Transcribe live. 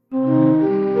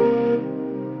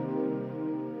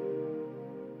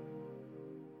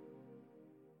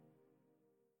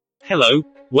Hello,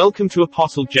 welcome to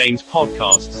Apostle James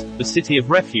Podcasts, the City of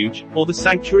Refuge, or the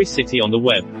Sanctuary City on the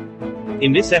web.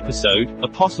 In this episode,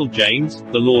 Apostle James,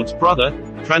 the Lord's brother,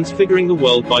 transfiguring the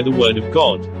world by the word of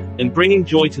God, and bringing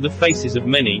joy to the faces of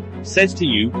many, says to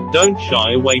you, don't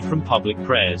shy away from public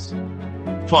prayers.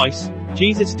 Twice,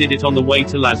 Jesus did it on the way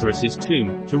to Lazarus'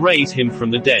 tomb, to raise him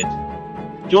from the dead.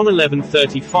 John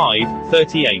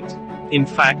 11:35-38. In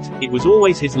fact, it was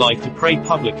always his life to pray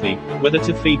publicly, whether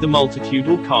to feed the multitude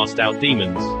or cast out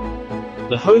demons.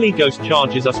 The Holy Ghost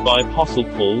charges us by Apostle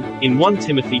Paul, in 1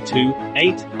 Timothy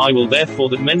 2:8, I will therefore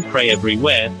that men pray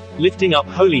everywhere, lifting up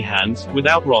holy hands,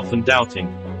 without wrath and doubting.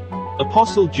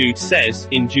 Apostle Jude says,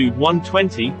 in Jude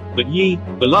 1:20, but ye,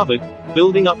 beloved,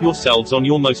 building up yourselves on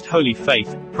your most holy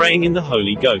faith, praying in the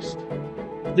Holy Ghost.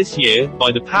 This year,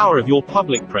 by the power of your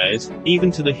public prayers,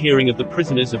 even to the hearing of the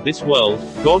prisoners of this world,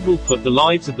 God will put the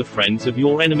lives of the friends of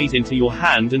your enemies into your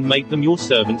hand and make them your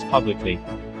servants publicly.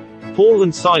 Paul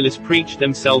and Silas preached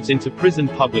themselves into prison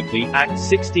publicly, Acts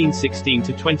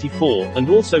 16:16-24, and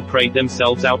also prayed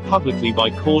themselves out publicly by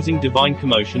causing divine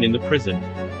commotion in the prison.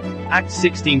 Acts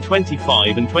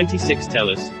 16:25 and 26 tell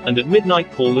us, and at midnight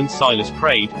Paul and Silas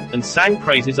prayed, and sang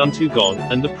praises unto God,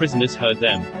 and the prisoners heard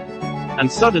them. And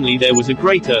suddenly there was a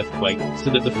great earthquake,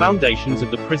 so that the foundations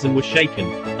of the prison were shaken,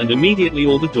 and immediately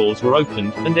all the doors were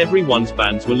opened, and every one's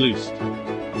bands were loosed.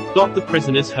 The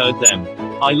prisoners heard them.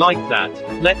 I like that.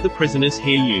 Let the prisoners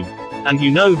hear you. And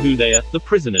you know who they are, the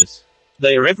prisoners.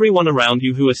 They are everyone around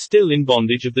you who are still in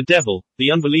bondage of the devil,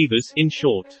 the unbelievers, in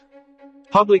short.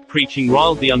 Public preaching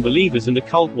riled the unbelievers and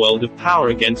occult world of power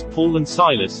against Paul and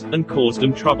Silas, and caused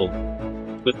them trouble.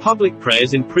 But public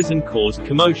prayers in prison caused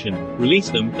commotion,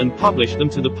 released them, and published them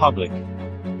to the public.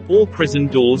 All prison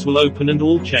doors will open and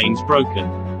all chains broken.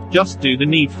 Just do the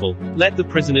needful. Let the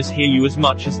prisoners hear you as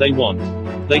much as they want.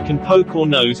 They can poke or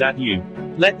nose at you.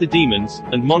 Let the demons,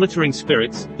 and monitoring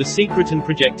spirits, the secret and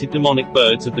projected demonic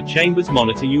birds of the chambers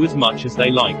monitor you as much as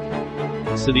they like.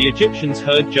 So the Egyptians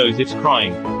heard Joseph's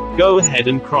crying. Go ahead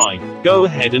and cry. Go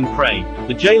ahead and pray.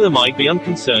 The jailer might be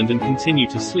unconcerned and continue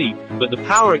to sleep, but the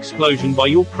power explosion by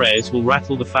your prayers will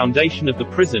rattle the foundation of the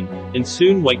prison, and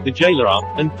soon wake the jailer up,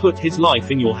 and put his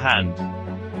life in your hand.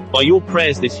 By your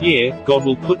prayers this year, God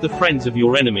will put the friends of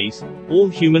your enemies, all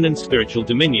human and spiritual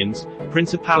dominions,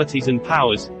 principalities and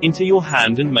powers, into your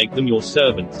hand and make them your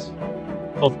servants.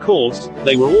 Of course,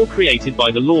 they were all created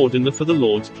by the Lord and for the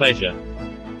Lord's pleasure.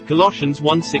 Colossians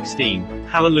 1:16.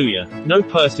 Hallelujah. No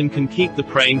person can keep the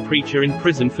praying preacher in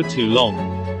prison for too long.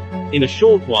 In a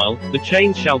short while, the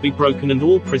chains shall be broken and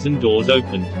all prison doors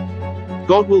opened.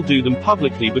 God will do them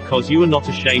publicly because you are not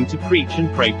ashamed to preach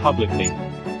and pray publicly.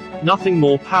 Nothing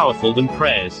more powerful than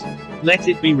prayers. Let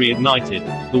it be reignited.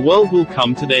 The world will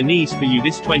come to their knees for you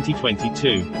this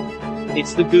 2022.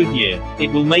 It's the good year.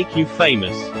 It will make you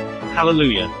famous.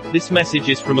 Hallelujah. This message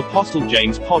is from Apostle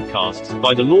James Podcasts,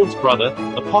 by the Lord's brother,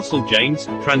 Apostle James,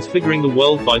 transfiguring the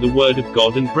world by the word of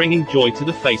God and bringing joy to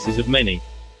the faces of many.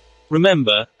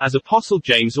 Remember, as Apostle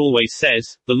James always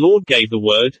says, the Lord gave the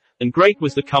word, and great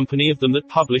was the company of them that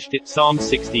published it. Psalm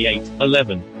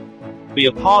 68:11. Be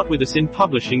a part with us in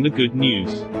publishing the good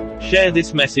news. Share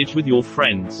this message with your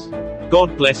friends.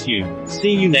 God bless you.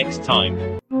 See you next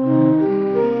time.